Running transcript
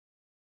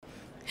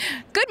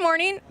Good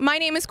morning, my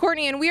name is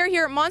Courtney and we are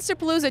here at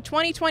Monsterpalooza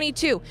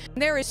 2022.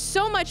 There is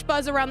so much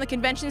buzz around the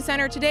convention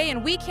center today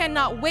and we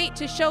cannot wait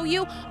to show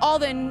you all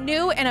the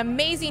new and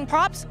amazing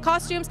props,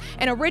 costumes,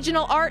 and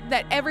original art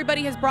that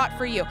everybody has brought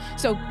for you.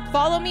 So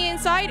follow me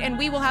inside and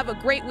we will have a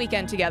great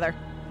weekend together.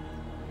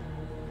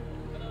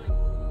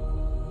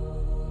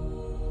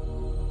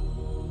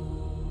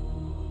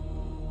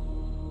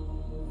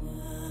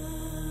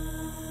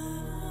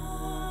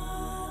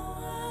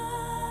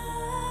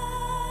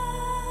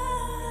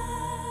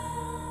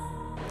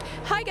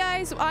 Hi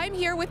guys, I'm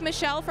here with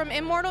Michelle from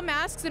Immortal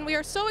Masks and we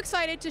are so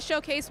excited to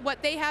showcase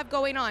what they have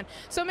going on.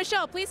 So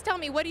Michelle, please tell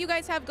me, what do you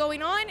guys have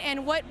going on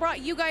and what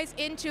brought you guys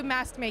into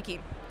mask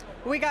making?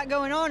 What we got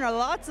going on are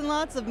lots and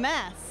lots of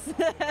masks.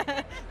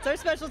 It's our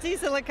specialty,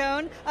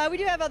 silicone. We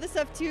do have other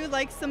stuff too,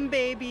 like some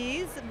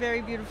babies,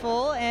 very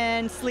beautiful,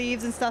 and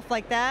sleeves and stuff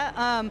like that.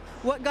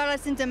 What got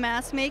us into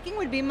mask making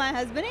would be my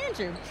husband,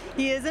 Andrew.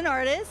 He is an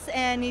artist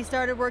and he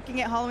started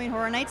working at Halloween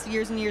Horror Nights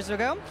years and years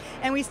ago.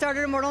 And we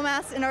started Immortal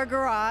Masks in our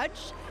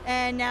garage.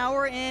 And now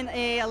we're in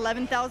a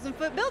 11,000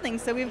 foot building.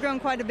 So we've grown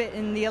quite a bit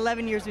in the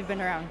 11 years we've been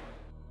around.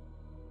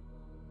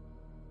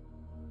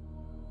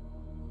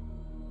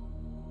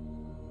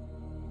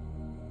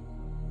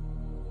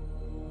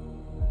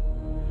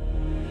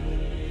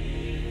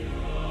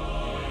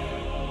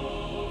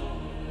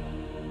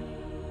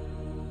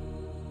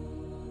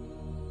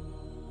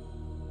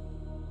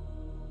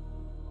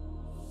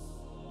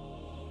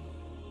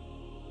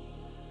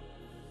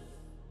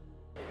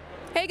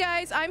 Hey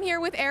guys, I'm here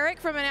with Eric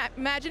from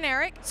Imagine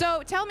Eric.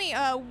 So tell me,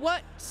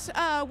 what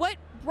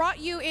brought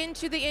you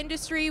into the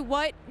industry?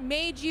 What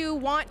made you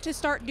want to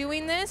start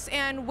doing this,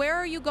 and where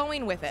are you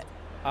going with it?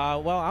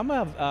 Well,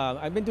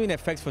 I've been doing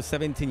effects for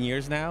 17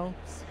 years now.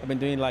 I've been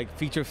doing like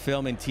feature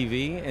film and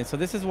TV, and so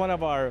this is one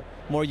of our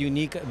more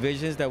unique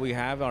visions that we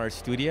have in our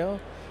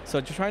studio.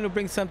 So trying to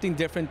bring something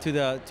different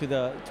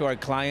to our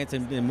clients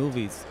in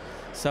movies.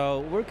 So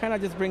we're kind of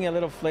just bringing a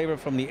little flavor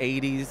from the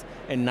 80s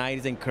and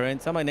 90s and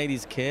current. So I'm an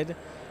 80s kid,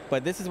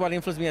 but this is what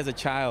influenced me as a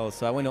child.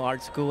 So I went to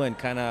art school and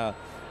kind of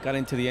got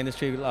into the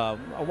industry a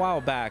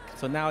while back.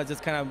 So now it's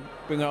just kind of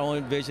bring our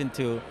own vision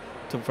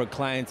for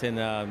clients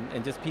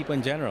and just people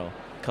in general,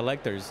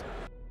 collectors.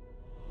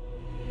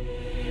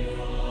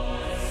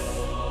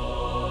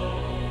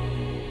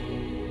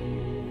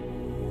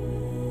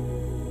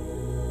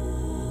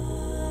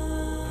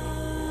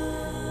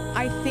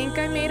 I think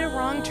I made a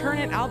wrong turn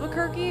at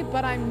Albuquerque,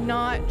 but I'm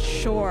not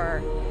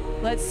sure.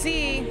 Let's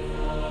see.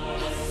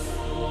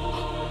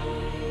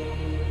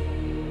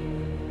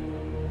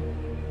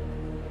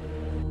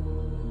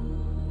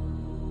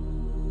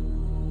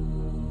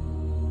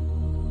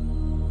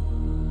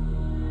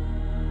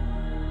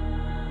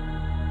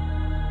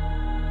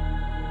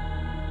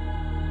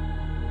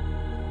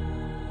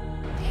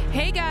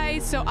 Hey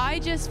guys, so I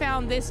just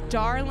found this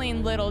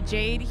darling little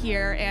Jade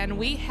here and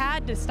we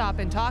had to stop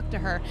and talk to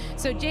her.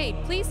 So Jade,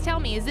 please tell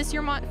me, is this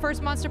your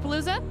first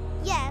Monsterpalooza?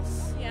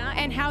 Yes. Yeah,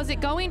 and how's it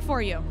going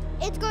for you?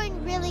 It's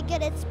going really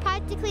good. It's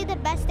practically the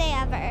best day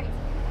ever.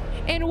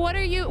 And what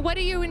are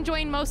you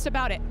enjoying most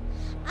about it?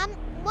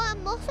 What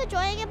I'm most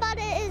enjoying about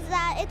it is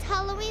that it's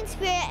Halloween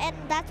spirit, and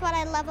that's what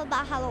I love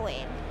about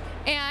Halloween.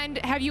 And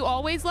have you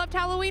always loved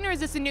Halloween, or is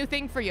this a new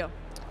thing for you?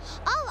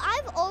 Oh,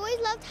 I've always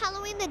loved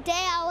Halloween the day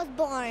I was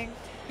born.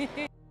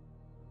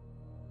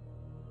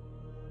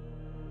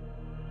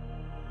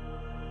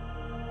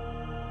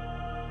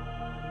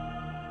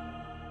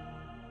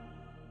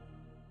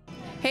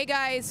 Hey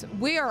guys,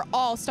 we are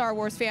all Star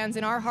Wars fans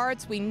in our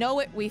hearts. We know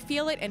it, we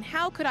feel it, and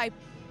how could I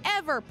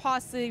ever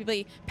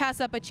possibly pass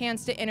up a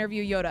chance to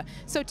interview Yoda?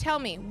 So tell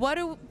me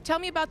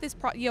about this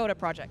Yoda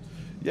project.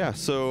 Yeah,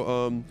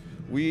 so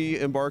we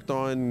embarked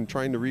on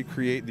trying to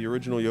recreate the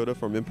original Yoda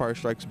from Empire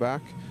Strikes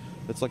Back.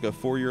 It's like a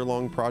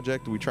 4-year-long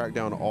project. We tracked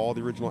down all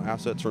the original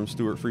assets from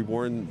Stuart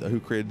Freeborn, who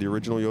created the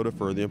original Yoda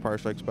for The Empire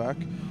Strikes Back,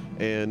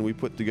 and we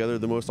put together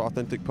the most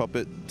authentic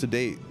puppet to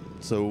date.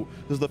 So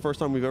this is the first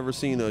time we've ever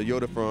seen a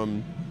Yoda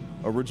from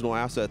original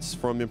assets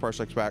from Empire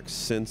Strikes Back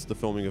since the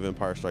filming of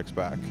Empire Strikes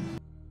Back.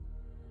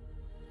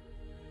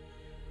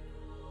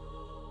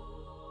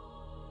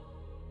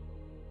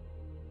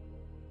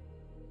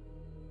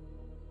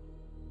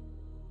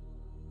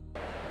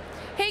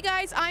 Hey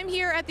guys, I'm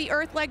here at the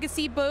Earth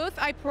Legacy booth.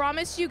 I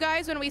promised you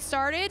guys when we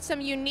started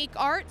some unique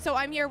art, so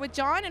I'm here with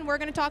John and we're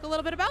going to talk a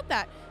little bit about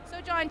that. So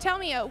John, tell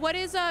me, what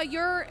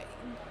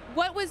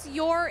was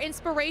your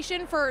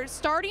inspiration for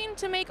starting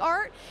to make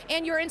art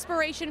and your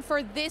inspiration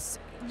for this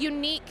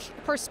unique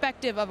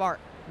perspective of art?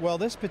 Well,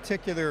 this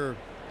particular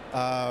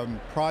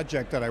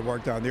project that I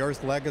worked on, the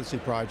Earth Legacy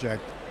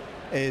project,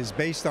 is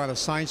based on a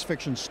science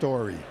fiction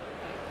story.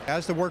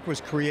 As the work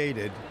was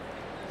created,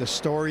 the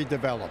story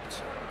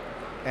developed.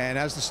 And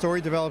as the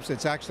story develops,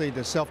 it's actually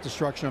the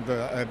self-destruction of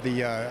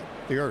the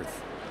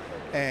Earth.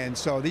 And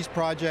so these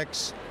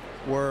projects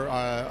were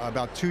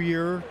about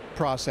 2-year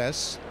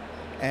process,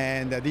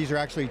 and these are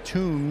actually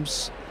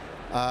tombs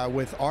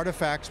with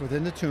artifacts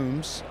within the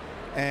tombs,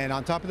 and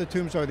on top of the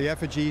tombs are the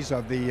effigies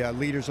of the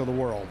leaders of the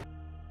world.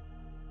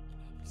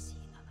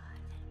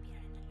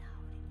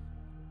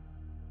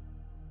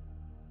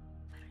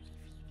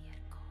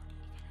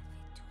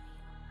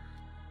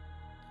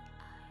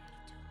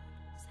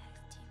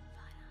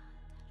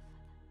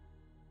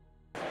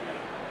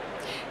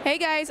 Hey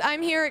guys,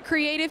 I'm here at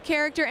Creative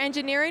Character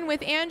Engineering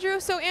with Andrew.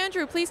 So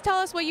Andrew, please tell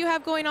us what you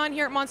have going on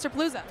here at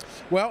Monsterpalooza.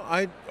 Well,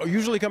 I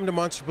usually come to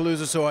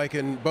Monsterpalooza so I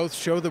can both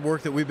show the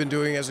work that we've been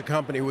doing as a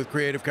company with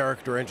Creative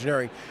Character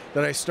Engineering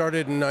that I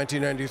started in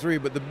 1993,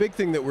 but the big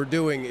thing that we're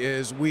doing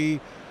is we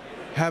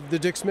have the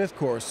Dick Smith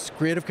course.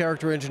 Creative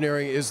Character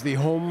Engineering is the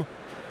home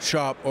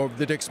shop of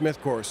the Dick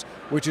Smith course,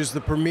 which is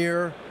the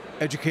premier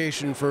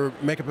education for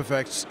makeup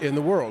effects in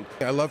the world.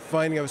 I love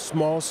finding a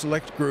small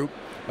select group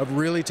of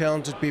really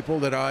talented people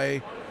that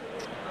I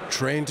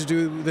train to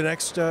do the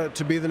next,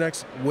 to be the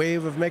next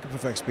wave of makeup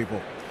effects people.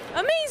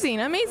 Amazing,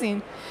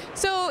 amazing.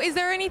 So is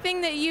there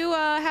anything that you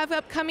have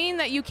upcoming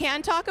that you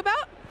can talk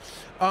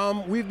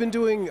about? We've been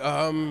doing,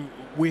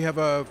 we have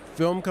a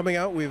film coming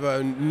out. We have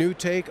a new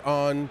take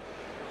on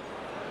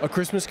A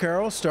Christmas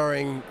Carol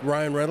starring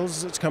Ryan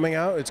Reynolds. It's coming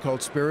out. It's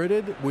called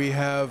Spirited. We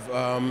have,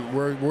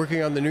 we're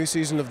working on the new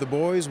season of The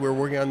Boys. We're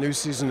working on a new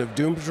season of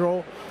Doom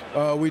Patrol.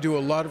 We do a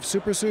lot of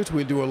super suits.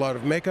 We do a lot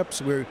of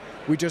makeups.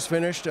 We just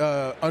finished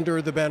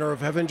Under the Banner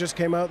of Heaven just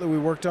came out that we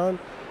worked on.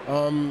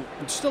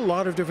 Just a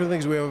lot of different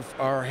things. We have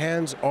our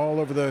hands all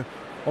over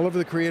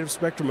the creative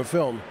spectrum of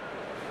film.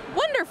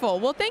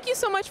 Wonderful. Well, thank you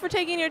so much for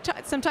taking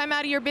some time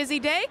out of your busy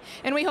day,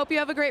 and we hope you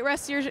have a great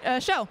rest of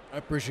your show. I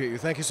appreciate you.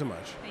 Thank you so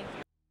much. Thank you.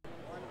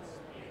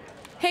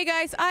 Hey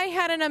guys, I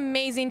had an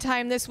amazing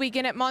time this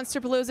weekend at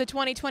Monsterpalooza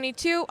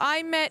 2022.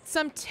 I met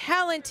some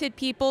talented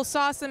people,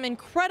 saw some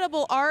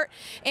incredible art,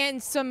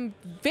 and some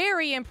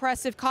very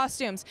impressive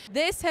costumes.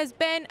 This has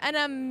been an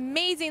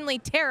amazingly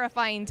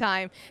terrifying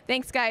time.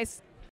 Thanks, guys.